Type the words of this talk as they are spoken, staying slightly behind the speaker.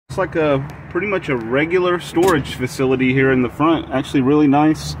It's like a pretty much a regular storage facility here in the front. Actually really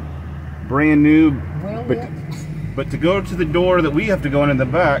nice, brand new. But to go to the door that we have to go in the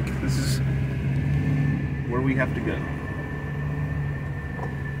back, this is where we have to go.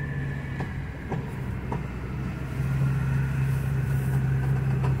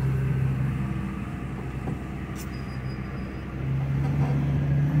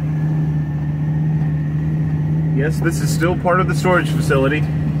 Yes, this is still part of the storage facility.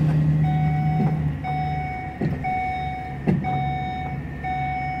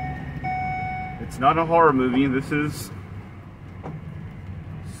 It's not a horror movie. This is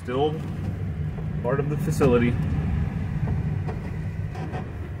still part of the facility.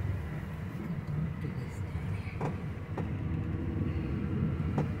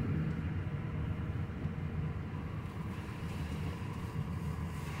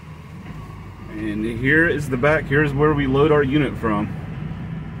 And here is the back. Here's where we load our unit from.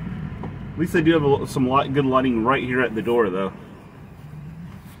 At least they do have some good lighting right here at the door, though.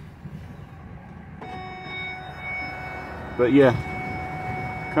 But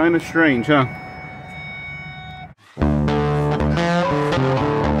yeah, kind of strange, huh?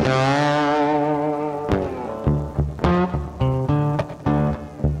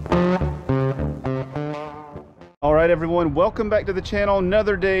 Alright everyone, welcome back to the channel.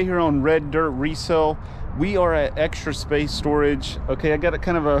 Another day here on Red Dirt Resale. We are at Extra Space Storage. Okay, I got a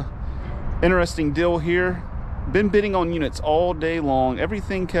kind of a interesting deal here. Been bidding on units all day long.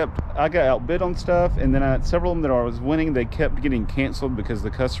 Everything I got outbid on stuff, and then I had several of them that I was winning. They kept getting canceled because the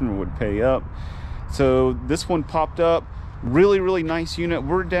customer would pay up. So this one popped up. Really nice unit.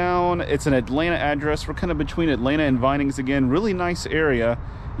 We're down, it's an Atlanta address. We're kind of between Atlanta and Vinings again. Really nice area,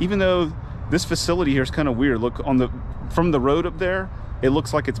 even though this facility here is kind of weird. Look, from the road up there, it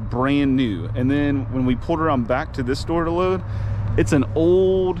looks like it's brand new. And then when we pulled around back to this door to load, it's an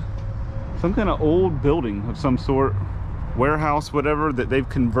some kind of old building of some sort, warehouse, whatever, that they've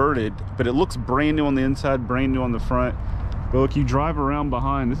converted, but it looks brand new on the inside, brand new on the front. But look, you drive around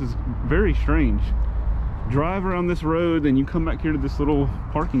behind, this is very strange. Drive around this road, then you come back here to this little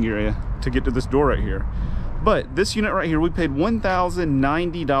parking area to get to this door right here. But this unit right here, we paid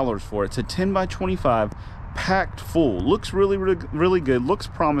 $1,090 for. It's a 10 by 25, packed full. Looks really good, looks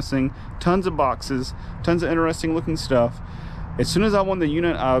promising. Tons of boxes, tons of interesting looking stuff. As soon as I won the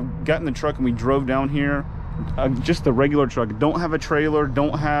unit, I got in the truck and we drove down here. Just the regular truck. Don't have a trailer,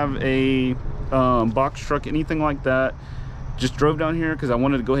 don't have a box truck, anything like that. Just drove down here because I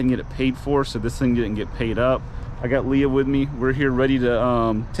wanted to go ahead and get it paid for, so this thing didn't get paid up. I got Leah with me. We're here ready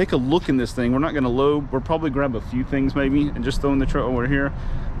to take a look in this thing. We're not going to load. We'll probably grab a few things maybe and just throw in the truck over here.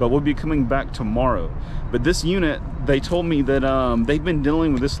 But we'll be coming back tomorrow. But this unit, they told me that they've been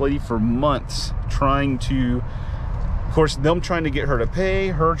dealing with this lady for months, trying to, of course, them trying to get her to pay,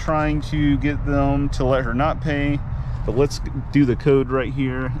 her trying to get them to let her not pay. But let's do the code right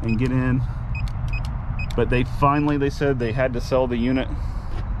here and get in. But they said they had to sell the unit.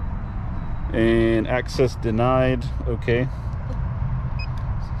 And access denied. Okay,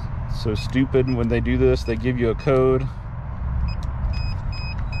 so stupid. When they do this, they give you a code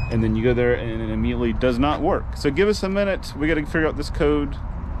and then you go there and it immediately does not work. So give us a minute, we got to figure out this code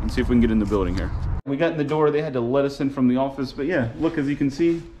and see if we can get in the building here. We got in the door, they had to let us in from the office. But yeah, look, as you can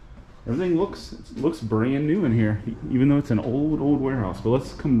see, everything looks brand new in here, even though it's an old warehouse. But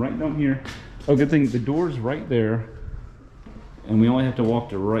let's come right down here. Oh, good thing the door's right there, and we only have to walk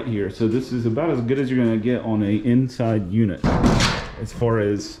to right here. So this is about as good as you're going to get on a inside unit as far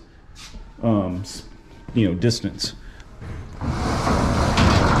as you know, distance.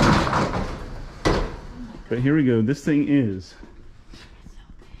 But here we go. This thing is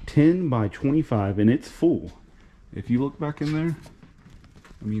 10 by 25 and it's full. If you look back in there,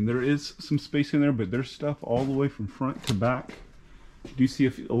 I mean, there is some space in there, but there's stuff all the way from front to back. You do see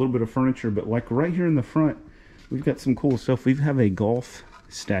a little bit of furniture, but like right here in the front, we've got some cool stuff. We have a golf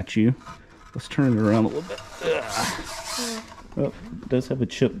statue. Let's turn it around a little bit. Oh, it does have a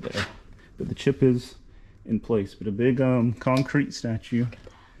chip there, but the chip is in place. But a big concrete statue.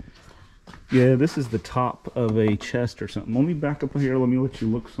 Yeah, this is the top of a chest or something. Let me back up here. Let me let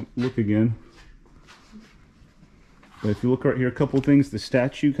you look again. But if you look right here, a couple things. The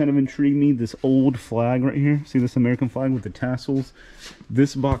statue kind of intrigued me. This old flag right here. See this American flag with the tassels?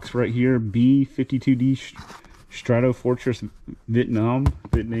 This box right here, B-52D Strato Fortress Vietnam.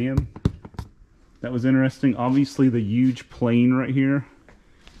 That was interesting. Obviously the huge plane right here.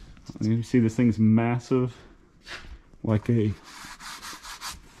 You see this thing's massive. Like a,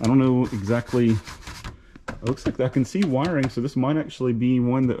 I don't know exactly. It looks like I can see wiring, so this might actually be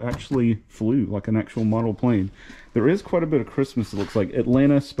one that actually flew, like an actual model plane. There is quite a bit of Christmas, it looks like.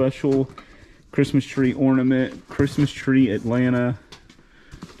 Atlanta special, Christmas tree ornament, Christmas tree Atlanta.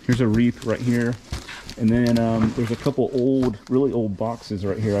 Here's a wreath right here. And then there's a couple old, really old boxes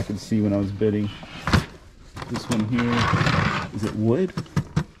right here I could see when I was bidding. This one here, is it wood?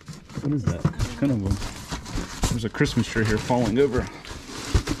 What is that? It's kind of a, there's a Christmas tree here falling over.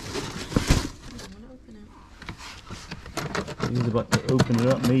 He's about to open it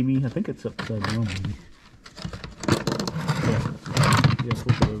up, maybe. I think it's upside down, maybe. Yeah,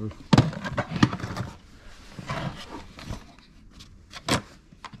 flip it over.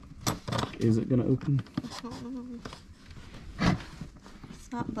 Is it gonna open? I don't know.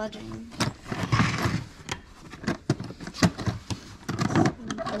 It's not budging. It's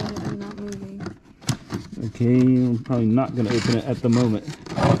not moving. Okay, I'm probably not gonna open it at the moment.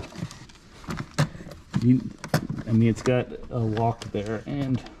 I mean, it's got a lock there,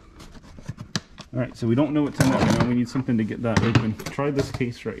 and all right, so we don't know what's in that right now. We need something to get that open. Try this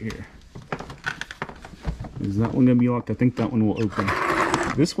case right here. Is that one gonna be locked? I think that one will open.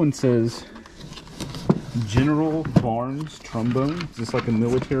 This one says General Barnes trombone. Is this like a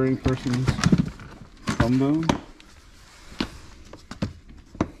military person's trombone?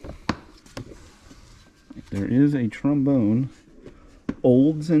 There is a trombone.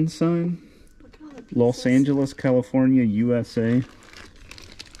 Olds and Son. Los Angeles, California, USA.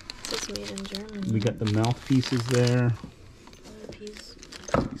 This is made in Germany. We got the mouthpieces there. Another piece.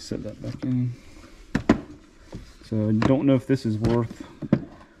 You set that back in. So I don't know if this is worth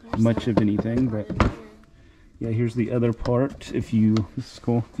much of anything, but yeah, here's the other part. If you, this is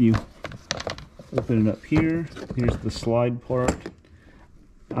cool. If you open it up here, here's the slide part.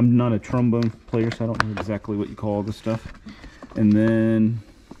 I'm not a trombone player, so I don't know exactly what you call all this stuff. And then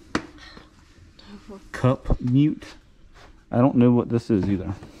cup mute. I don't know what this is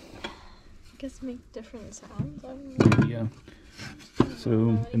either. I guess make different sounds. I don't know. Yeah.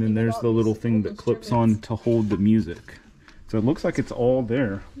 So, and then there's the little thing that clips on to hold the music. So it looks like it's all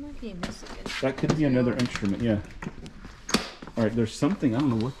there. Might be a music instrument. That could be another instrument, yeah. All right, there's something, I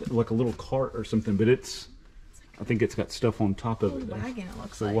don't know what, like a little cart or something, but it's, I think it's got stuff on top of it there. Wagon, it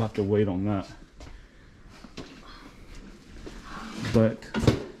looks So like. we'll have to wait on that. But,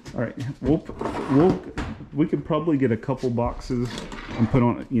 all right, we could probably get a couple boxes and put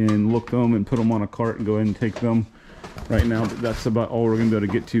on, and look them and put them on a cart and go ahead and take them right now. But that's about all we're gonna be able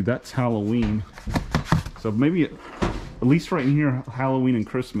to get to. That's Halloween. So maybe at least right in here, Halloween and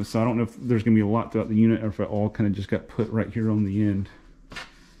Christmas. So I don't know if there's gonna be a lot throughout the unit or if it all kind of just got put right here on the end.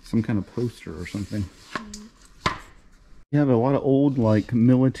 Some kind of poster or something. You have a lot of old like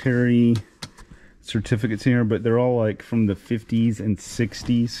military certificates here, but they're all like from the 50s and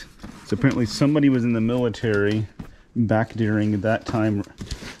 60s. So apparently somebody was in the military back during that time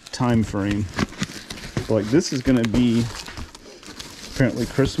frame. So like this is gonna be apparently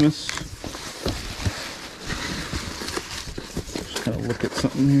Christmas. Just kind of look at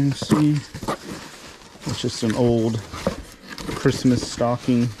something here and see. It's just an old Christmas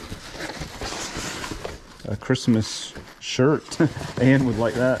stocking, a Christmas shirt. Anne would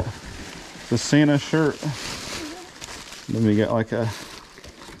like that. The Santa shirt. Then we got like a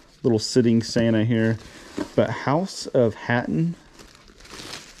little sitting Santa here. But House of Hatton.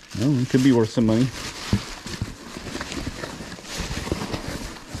 Oh, it could be worth some money.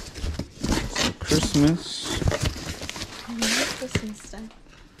 So Christmas. Christmas stuff.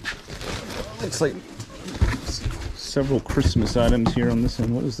 Looks like several Christmas items here on this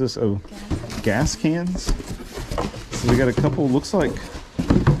end. What is this? Oh, gas cans. So we got a couple, looks like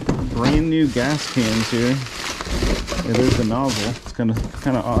brand new gas cans here. Yeah, there's the nozzle. It's kind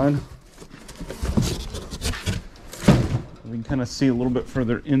of odd. We can kind of see a little bit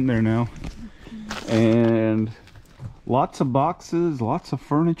further in there now. And lots of boxes, lots of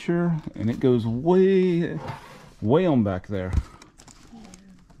furniture, and it goes way on back there.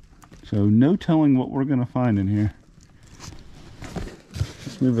 So no telling what we're gonna find in here.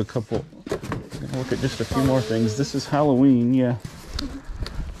 Let's move a couple. Look at just a few more things. This is Halloween, yeah.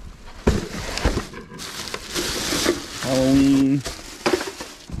 Halloween.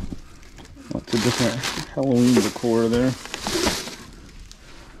 Lots of different Halloween decor there.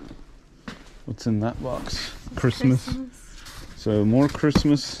 What's in that box? Christmas. So more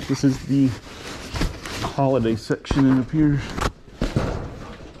Christmas. This is the holiday section, it appears.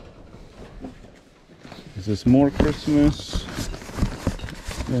 Is this more Christmas?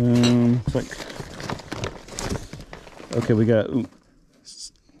 It's like, okay, we got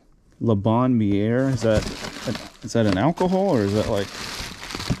La Bonne Bière. Is that an alcohol, or is that like,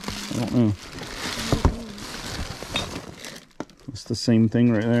 I don't know. It's the same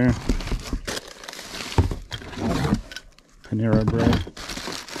thing right there. Panera Bread.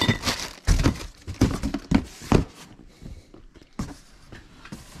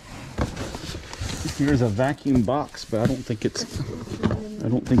 Here's a vacuum box, but I don't think it's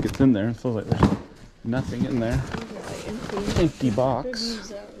in there. It feels like there's nothing in there. Empty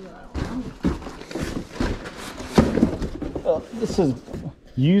box. Oh, this is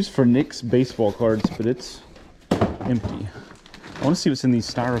used for Knicks baseball cards, but it's empty. I want to see what's in these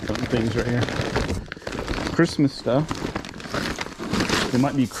styrofoam things right here. Christmas stuff. They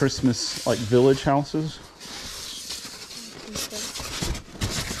might be Christmas like village houses.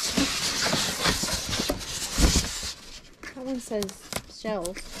 That one says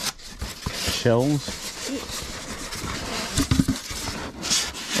shells. Shells?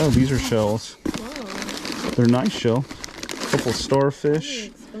 Oh, these are shells. Oh. They're nice shells. A couple starfish.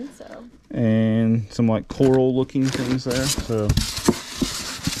 Expensive. And some like coral looking things there. So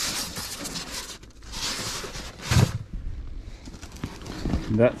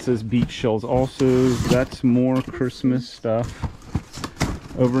that says beach shells also. That's more Christmas stuff.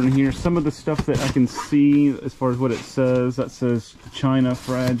 Over in here, some of the stuff that I can see as far as what it says, that says China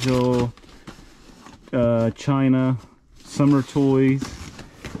Fragile, China, Summer Toys,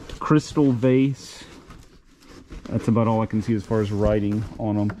 Crystal Vase. That's about all I can see as far as writing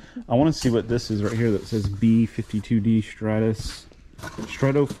on them. I want to see what this is right here that says B52D Stratus,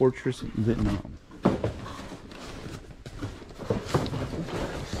 Strato Fortress Vietnam.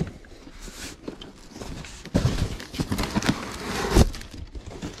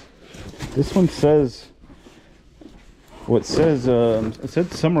 This one says, well, it says, it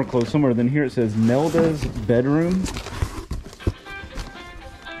said summer clothes somewhere, then here it says Nelda's bedroom.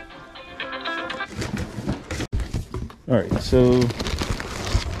 Alright, so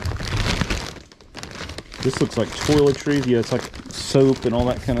this looks like toiletries. Yeah, it's like soap and all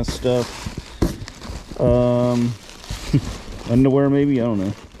that kind of stuff. Underwear maybe? I don't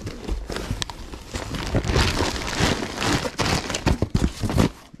know.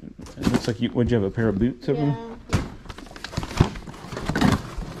 Looks like would you have a pair of boots over there?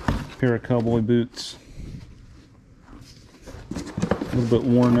 Pair of cowboy boots. A little bit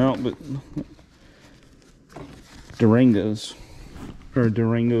worn out, but Durangos. Or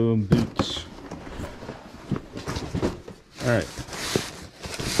Durango boots. Alright.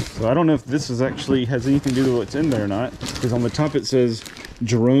 So I don't know if this is actually has anything to do with what's in there or not. Because on the top it says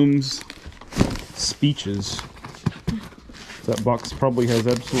Jerome's Speeches. That box probably has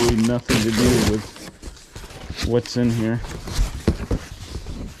absolutely nothing to do with what's in here.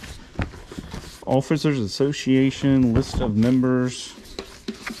 Officers Association, list of members.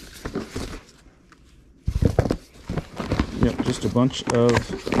 Yep, just a bunch of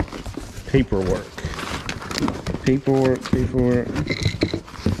paperwork. Paperwork. Pretty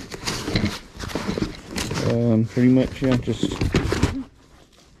much, yeah,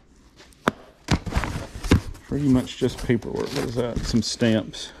 pretty much just paperwork. What is that? Some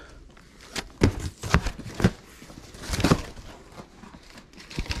stamps.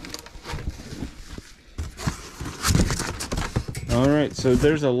 Alright, so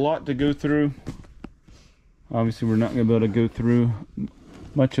there's a lot to go through. Obviously we're not going to be able to go through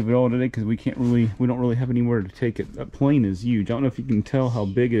much of it all today because we don't really have anywhere to take it. That plane is huge. I don't know if you can tell how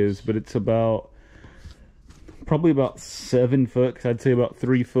big it is, but it's probably about 7 foot. I'd say about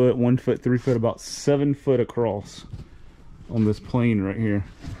 3 foot, 1 foot, 3 foot, about 7 foot across on this plane right here.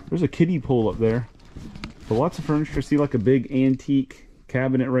 There's a kiddie pool up there. But lots of furniture. See like a big antique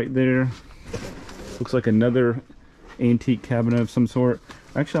cabinet right there. Looks like another antique cabinet of some sort.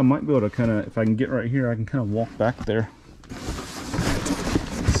 Actually, I might be able to kind of, if I can get right here, I can kind of walk back there.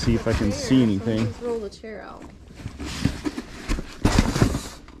 See if I can see anything. Just roll the chair out.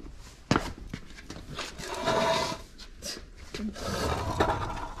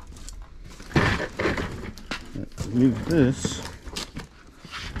 Move this,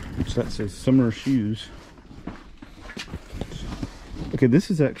 which that says summer shoes. Okay, this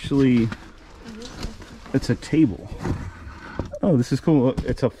is actually, it's a table. Oh, this is cool.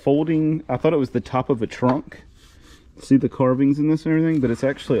 It's a folding, I thought it was the top of a trunk. See the carvings in this and everything, but it's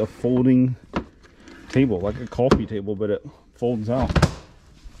actually a folding table, like a coffee table, but it folds out.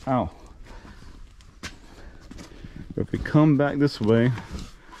 Ow. But if we come back this way,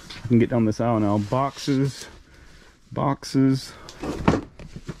 I can get down this aisle now. Boxes.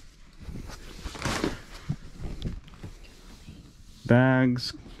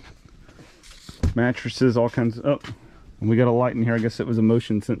 Bags. Mattresses, all kinds of, oh, and we got a light in here. I guess it was a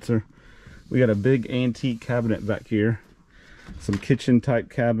motion sensor. We got a big antique cabinet back here. Some kitchen type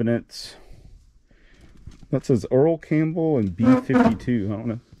cabinets. That says Earl Campbell and B52. I don't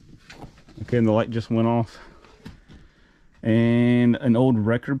know. Okay, and the light just went off. and an old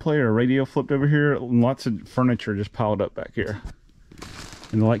record player, a radio flipped over here. Lots of furniture just piled up back here.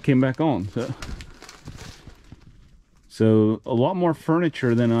 And the light came back on. So a lot more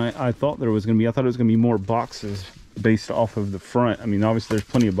furniture than I thought there was going to be. I thought it was going to be more boxes based off of the front. I mean, obviously there's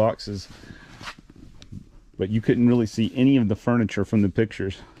plenty of boxes, but you couldn't really see any of the furniture from the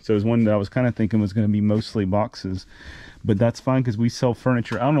pictures. So it was one that I was kind of thinking was going to be mostly boxes, but that's fine because we sell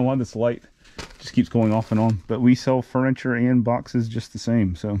furniture. I don't know why this light just keeps going off and on, but we sell furniture and boxes just the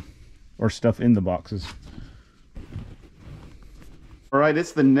same. So, or stuff in the boxes. All right,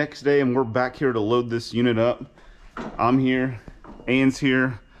 it's the next day and we're back here to load this unit up. I'm here, Ann's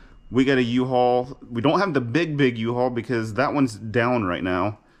here. We got a U-Haul. We don't have the big U-Haul because that one's down right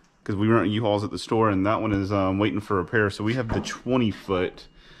now because we rent U-Hauls at the store, and that one is waiting for repair. So we have the 20-foot.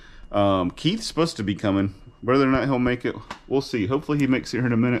 Keith's supposed to be coming. Whether or not he'll make it, we'll see. Hopefully he makes it here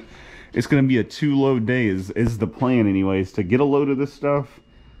in a minute. It's going to be a 2-load day is the plan anyways, to get a load of this stuff,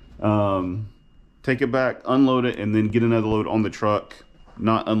 take it back, unload it, and then get another load on the truck.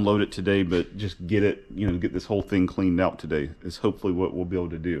 Not unload it today, but just get it, you know, get this whole thing cleaned out today is hopefully what we'll be able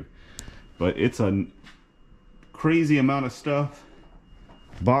to do. But it's a crazy amount of stuff.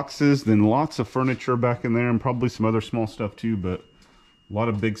 Boxes, then lots of furniture back in there, and probably some other small stuff too, but a lot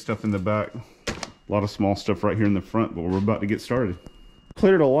of big stuff in the back, a lot of small stuff right here in the front, but we're about to get started.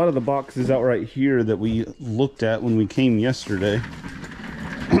 Cleared a lot of the boxes out right here that we looked at when we came yesterday.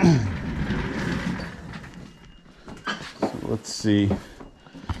 So let's see.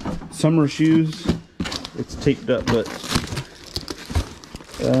 Summer shoes, it's taped up, but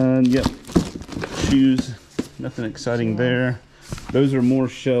yep, shoes, nothing exciting there. Those are more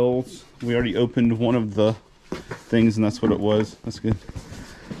shells. We already opened one of the things and that's what it was. That's good.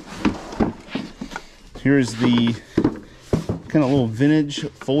 Here's the kind of little vintage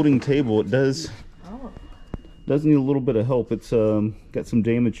folding table. It does need a little bit of help. It's got some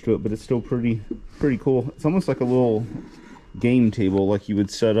damage to it, but it's still pretty cool. It's almost like a little game table, like you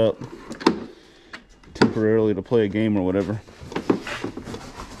would set up temporarily to play a game or whatever.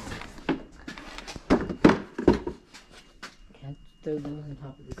 Can I throw those on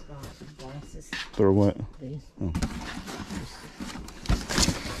top of this box with glasses? Throw what? These. Oh.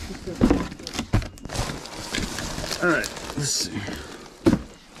 All right, let's see.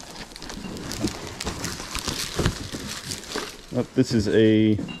 Oh, this is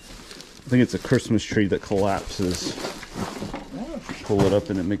I think it's a Christmas tree that collapses. Pull it up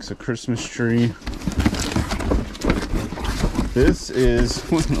and it makes a Christmas tree. This is,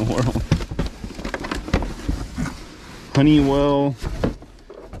 what in the world? Honeywell.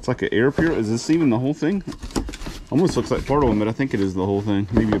 It's like an air purifier. Is this even the whole thing? Almost looks like part of them, but I think it is the whole thing.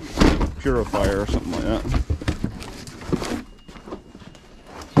 Maybe a purifier or something like that.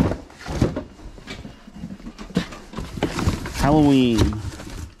 Halloween.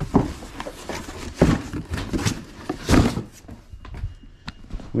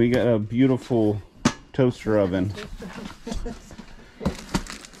 We got a beautiful toaster oven.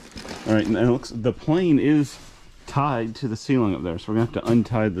 All right, and it looks, the plane is tied to the ceiling up there, so we're gonna have to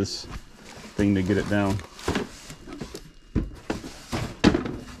untie this thing to get it down.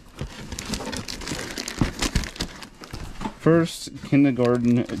 First,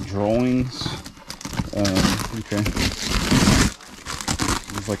 kindergarten drawings. Okay.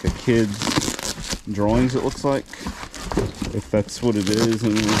 It's like a kid's drawings, it looks like. If that's what it is,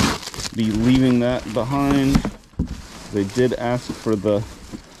 and we'll be leaving that behind. They did ask for the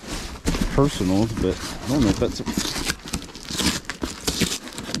personals, but I don't know if that's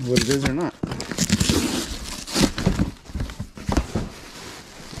what it is or not.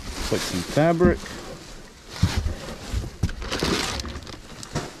 It's like some fabric.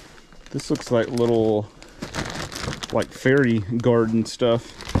 This looks like little, like fairy garden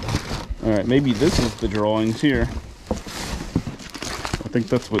stuff. All right, maybe this is the drawings here. I think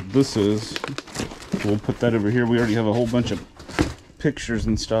that's what this is. We'll put that over here. We already have a whole bunch of pictures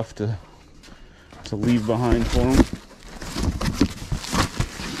and stuff to leave behind for them.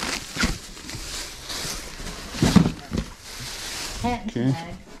 Okay.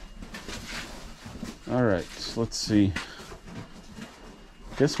 All right, let's see.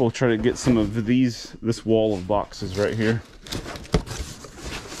 Guess we'll try to get some of this wall of boxes right here.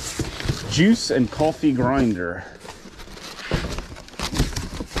 Juice and coffee grinder.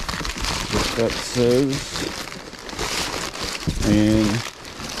 That says, and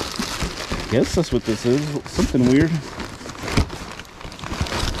I guess that's what this is. Something weird.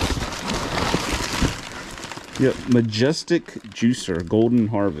 Yep, Majestic Juicer, Golden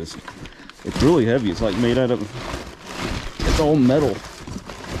Harvest. It's really heavy. It's like made out of, it's all metal.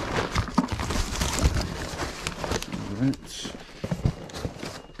 Alright.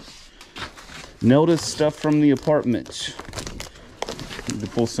 Nelda's stuff from the apartment. Need to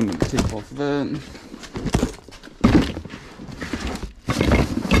pull some of the tape off of that.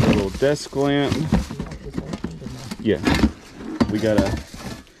 A little desk lamp. Yeah. We got a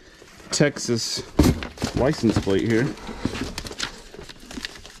Texas license plate here.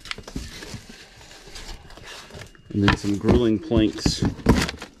 And then some grueling planks. I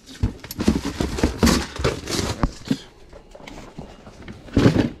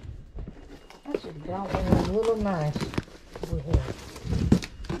should have got one of the little knives we have.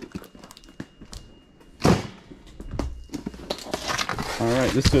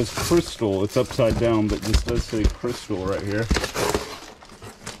 Alright, this says Crystal. It's upside down, but this does say Crystal right here.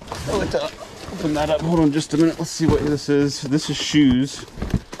 Oh, let's open that up. Hold on just a minute. Let's see what this is. This is shoes.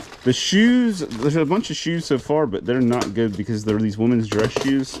 The shoes, there's a bunch of shoes so far, but they're not good because they're these women's dress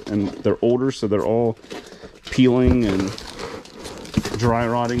shoes and they're older, so they're all peeling and dry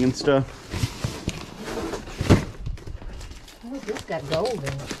rotting and stuff. Oh, this got gold in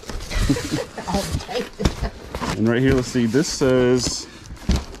it. I'll take it. And right here, let's see, this says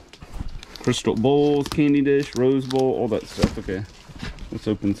crystal bowls, candy dish, rose bowl, all that stuff. Okay, let's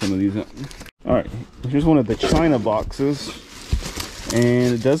open some of these up. All right, here's one of the China boxes.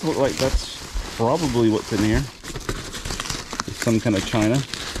 And it does look like that's probably what's in here. It's some kind of china.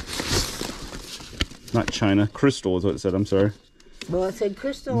 Not china, crystal is what it said, I'm sorry. Well, it said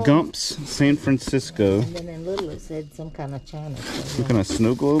crystal. Gumps, San Francisco. And then in little it said some kind of china. Some kind of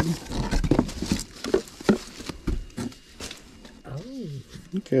snow globe. Oh.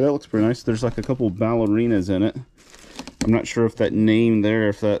 Okay, that looks pretty nice. There's like a couple ballerinas in it. I'm not sure if that name there,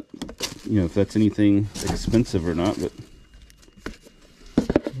 if that, you know, if that's anything expensive or not, but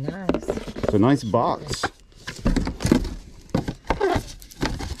Nice. it's a nice box. Let's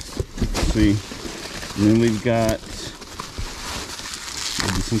see. And then we've got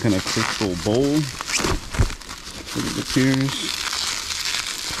maybe some kind of crystal bowl. Look at the tears.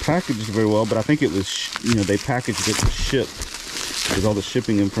 Packaged very well, but I think it was, you know, they packaged it to ship because all the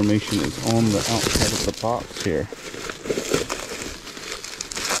shipping information is on the outside of the box here.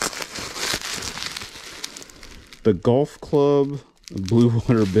 The Golf Club Blue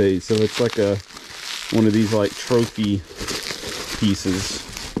Water Bay. So it's like a one of these like trophy pieces.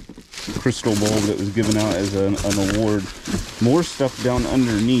 Crystal bowl that was given out as an award. More stuff down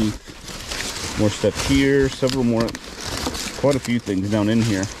underneath. More stuff here. Several more. Quite a few things down in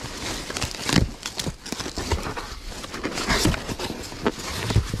here.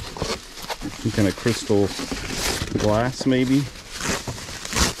 Some kind of crystal glass maybe.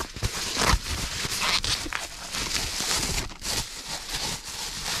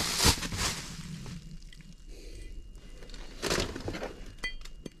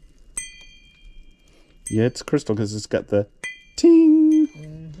 Yeah, it's crystal because it's got the ting.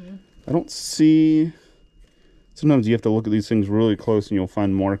 I don't see. Sometimes you have to look at these things really close and you'll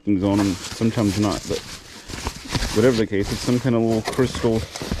find markings on them. Sometimes not, but whatever the case, it's some kind of little crystal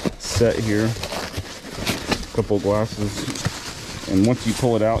set here. A couple of glasses. And once you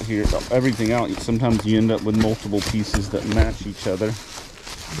pull it out here, everything out, sometimes you end up with multiple pieces that match each other.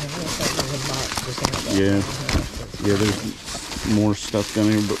 Yeah. Yeah, there's more stuff down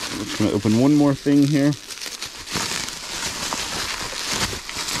here, but we're just gonna open one more thing here.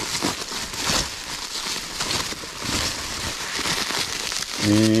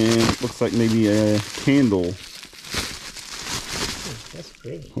 And it looks like maybe a candle That's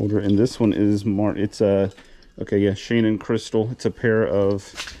pretty. holder. And this one is it's a, okay, yeah, Shannon Crystal. It's a pair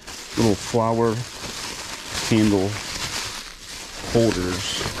of little flower candle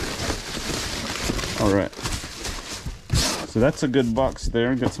holders. All right. So that's a good box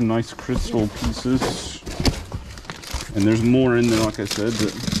there. Got some nice crystal pieces. And there's more in there, like I said,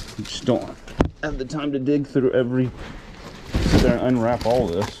 but I just don't have the time to dig through every, sit there and unwrap all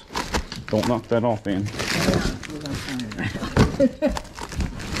this. Don't knock that off, Ann.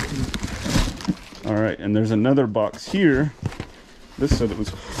 All right, and there's another box here. This said it was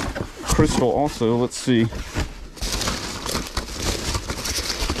crystal also. Let's see.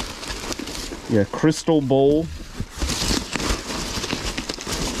 Yeah, crystal bowl.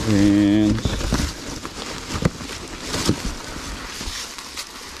 And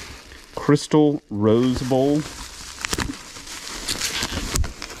crystal rose bowl.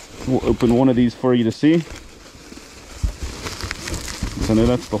 We'll open one of these for you to see. So I know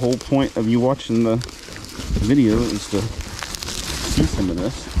that's the whole point of you watching the video, is to see some of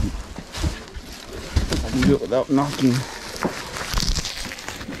this. I can do it without knocking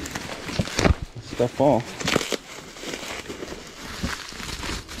stuff off.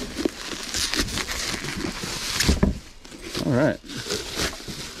 All right.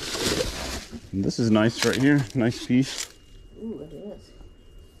 And this is nice right here. Nice piece. Ooh, it is.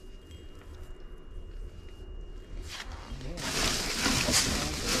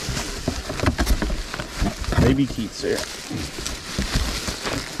 Maybe Keith's there.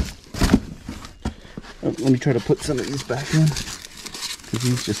 Oh, let me try to put some of these back in, because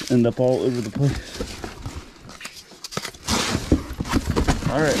these just end up all over the place.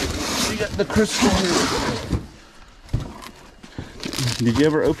 All right, we got the crystal here. Did you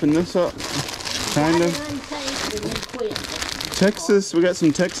ever open this up? Kind of. Texas, we got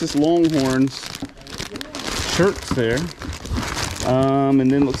some Texas Longhorns shirts there.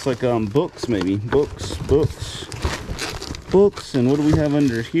 And then looks like books, maybe. Books. And what do we have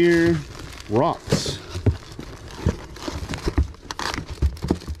under here? Rocks.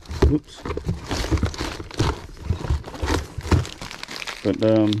 Oops. But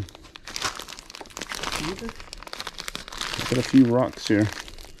got a few rocks here.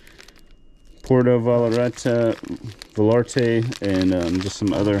 Puerto Vallarta, and just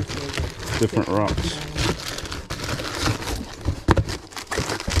some other different rocks.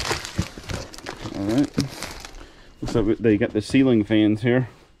 All right. Looks like they got the ceiling fans here.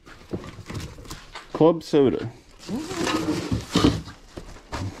 Club soda.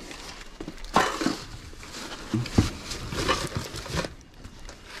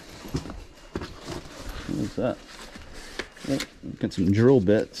 What is that? Oh, got some drill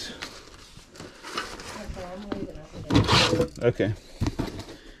bits. Okay.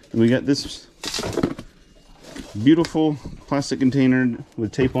 We got this beautiful plastic container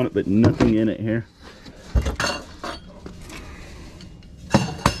with tape on it, but nothing in it here.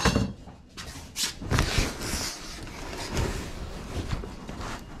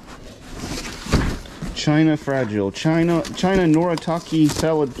 China Fragile. China Noritake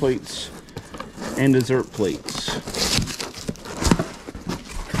salad plates and dessert plates.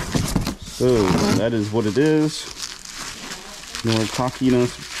 So that is what it is. Noritake, you know,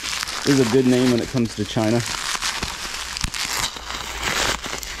 is a good name when it comes to China.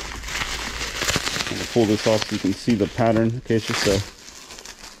 I'm gonna pull this off so you can see the pattern. Okay, it's just a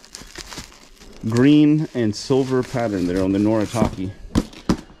green and silver pattern there on the Noritake.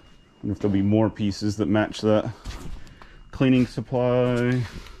 I wonder if there'll be more pieces that match that. Cleaning supply.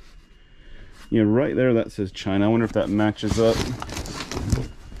 Yeah, right there that says China. I wonder if that matches up.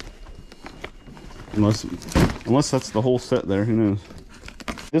 Unless that's the whole set there, who knows.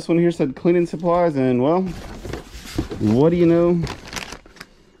 This one here said cleaning supplies, and well, what do you know?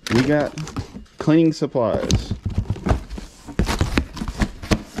 We got cleaning supplies.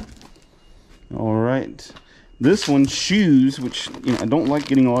 All right. This one, shoes, which, you know, I don't like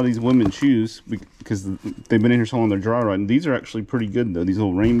getting a lot of these women's shoes because they've been in here so long they're dry rotting. These are actually pretty good though, these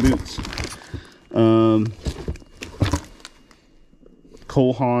little rain boots.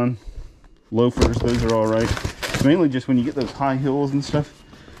 Cole Haan loafers, those are all right. It's mainly just when you get those high heels and stuff,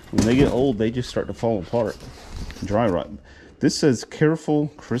 when they get old, they just start to fall apart. Dry rot. This says Careful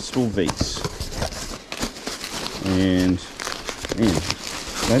Crystal Vase. And, man,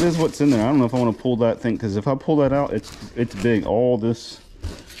 that is what's in there. I don't know if I want to pull that thing, because if I pull that out, it's big. All these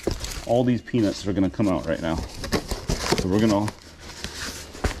peanuts are going to come out right now. So we're going to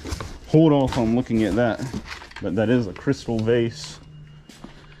hold off on looking at that. But that is a crystal vase.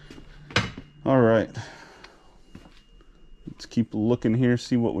 All right. Let's keep looking here,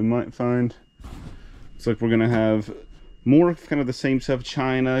 see what we might find. Looks like we're going to have more kind of the same stuff.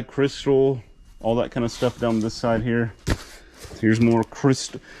 China, crystal, all that kind of stuff down this side here. Here's more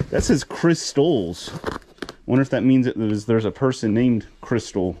crystal. That says crystals. I wonder if that means that there's a person named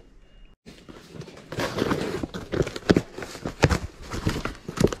Crystal.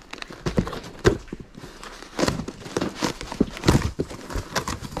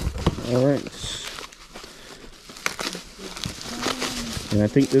 All right. And I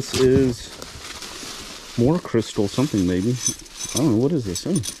think this is more crystal something, maybe. I don't know, what is this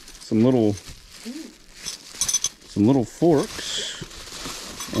thing? Some little forks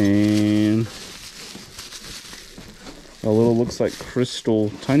and a little, looks like crystal,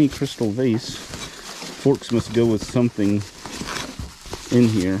 tiny crystal vase. Forks must go with something in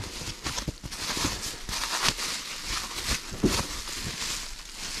here.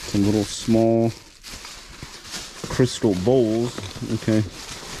 Some little small crystal bowls. Okay,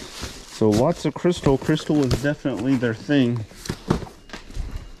 so lots of crystal. Crystal is definitely their thing.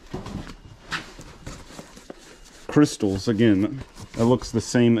 Crystals, again, that looks the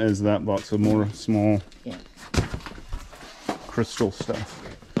same as that box, of more small crystal stuff.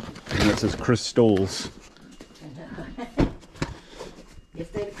 And it says crystals.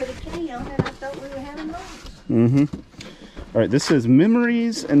 If they put a K on it, I thought we were having those. All right, this says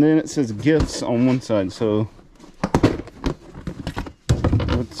memories, and then it says gifts on one side. So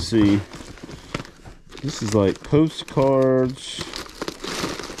let's see. This is like postcards.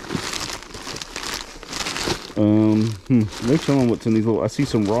 No telling what's in these little. I see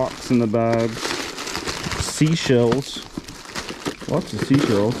some rocks in the bags. Seashells. Lots of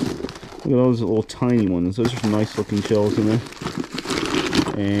seashells. Look at those little tiny ones. Those are some nice looking shells in there.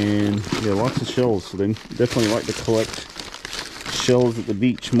 And yeah, lots of shells. So they definitely like to collect shells at the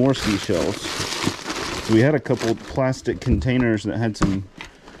beach. More seashells. So we had a couple plastic containers that had some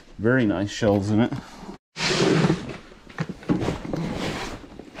very nice shells in it.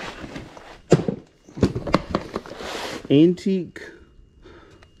 Antique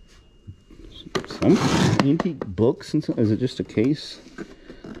books and so, is it just a case?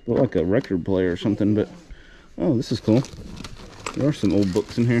 Look like a record player or something, but oh, this is cool. There are some old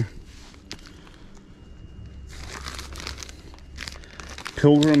books in here.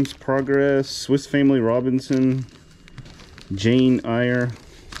 Pilgrim's Progress, Swiss Family Robinson, Jane Eyre.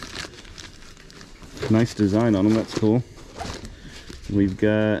 Nice design on them, that's cool. We've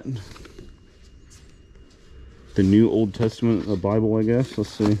got the New Old Testament, the Bible, I guess.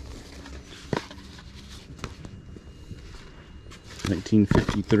 Let's see.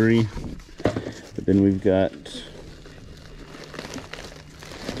 1953. But then we've got,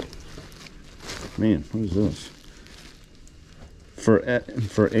 man, what is this?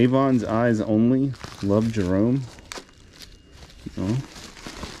 For Avon's Eyes Only, Love Jerome.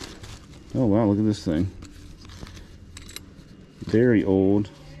 Oh wow, look at this thing. Very old.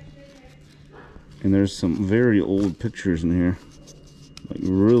 And there's some very old pictures in here. Like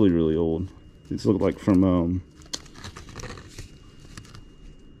really, really old. These look like from,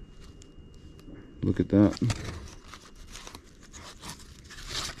 look at that.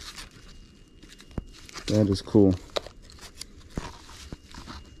 That is cool.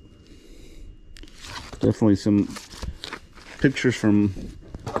 Definitely some pictures from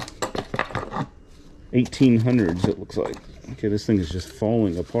 1800s, it looks like. Okay, this thing is just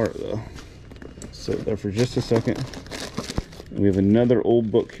falling apart though. Sit there for just a second. And we have another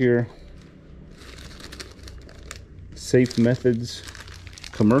old book here. Safe Methods,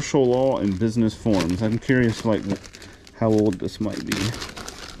 Commercial Law and Business Forms. I'm curious like how old this might be.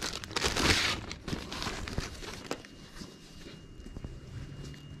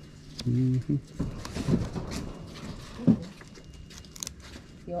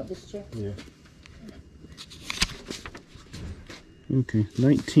 You want this chair? Yeah. Okay,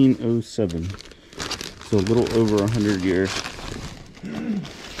 1907. So a little over 100 years.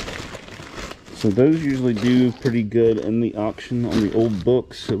 So those usually do pretty good in the auction on the old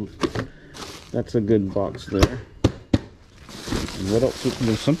books. So that's a good box there. And what else?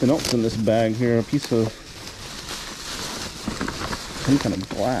 There's something else in this bag here. A piece of some kind of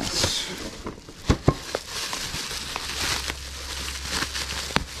glass.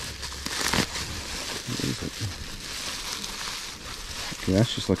 Okay,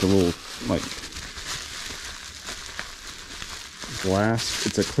 that's just like a little like glass.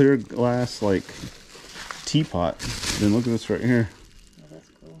 It's a clear glass like teapot. Then look at this right here. Oh, that's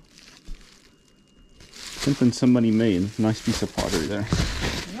cool. Something somebody made. Nice piece of pottery there.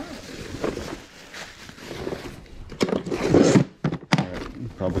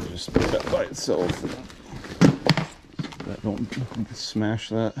 Alright, probably just put that by itself. That don't smash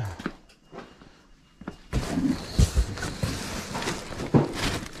that.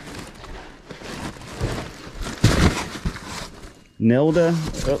 Nelda,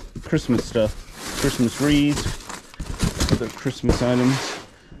 oh, Christmas stuff, Christmas wreaths, other Christmas items.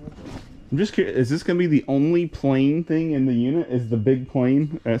 I'm just curious, is this going to be the only plane thing in the unit? Is the big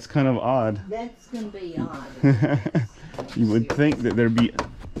plane? That's kind of odd. That's going to be odd. You would think that there'd be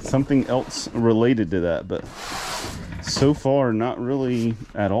something else related to that, but so far not really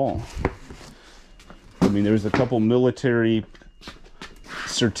at all. I mean, there's a couple military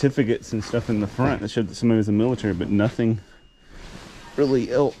certificates and stuff in the front that showed that somebody was in the military, but nothing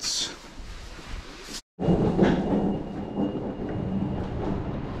really else.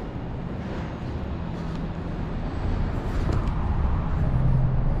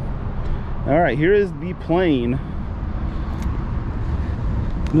 All right, here is the plane.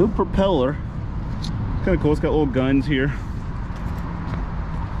 No propeller. Kind of cool. It's got little guns here.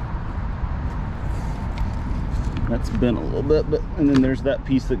 That's bent a little bit, but and then there's that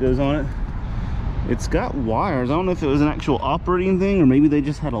piece that goes on it. It's got wires. I don't know if it was an actual operating thing or maybe they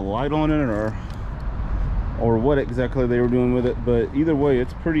just had a light on it or what exactly they were doing with it, but either way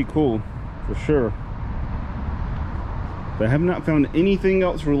it's pretty cool for sure. But I have not found anything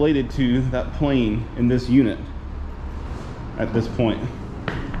else related to that plane in this unit. at this point.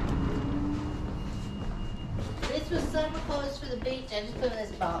 This was summer clothes for the beach. I just put them in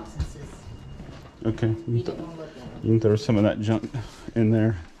this box and says, Okay. you don't want to look at them. You can throw some of that junk in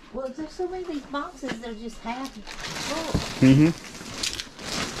there. Well, there's so many of these boxes, they're just half full. Mm-hmm.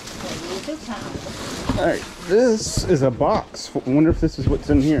 So they're tiny. All right, this is a box. I wonder if this is what's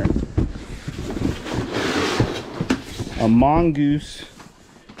in here. A Mongoose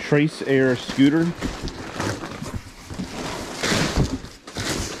Trace Air scooter.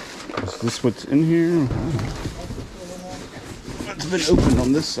 Is this what's in here? It's been opened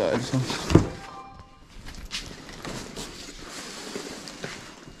on this side. So.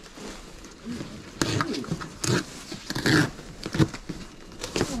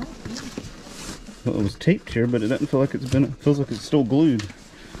 Well, it was taped here, but it doesn't feel like it's been. It feels like it's still glued.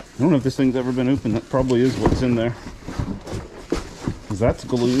 I don't know if this thing's ever been opened. That probably is what's in there. Cause that's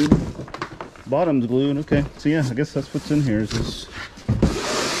glued. Bottom's glued. Okay, so yeah, I guess that's what's in here. Is this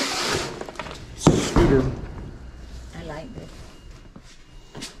scooter? I like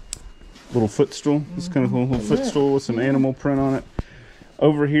this. Little footstool. This kind of little footstool with some animal print on it.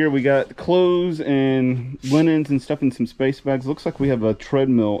 Over here we got clothes and linens and stuff in some space bags. Looks like we have a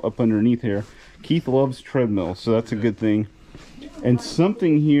treadmill up underneath here. Keith loves treadmills, so that's a good thing. And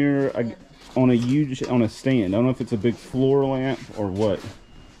something here on a stand. I don't know if it's a big floor lamp or what.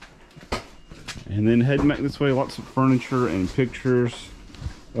 And then heading back this way, lots of furniture and pictures.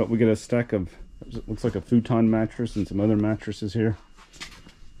 Oh, we got a stack of, looks like a futon mattress and some other mattresses here.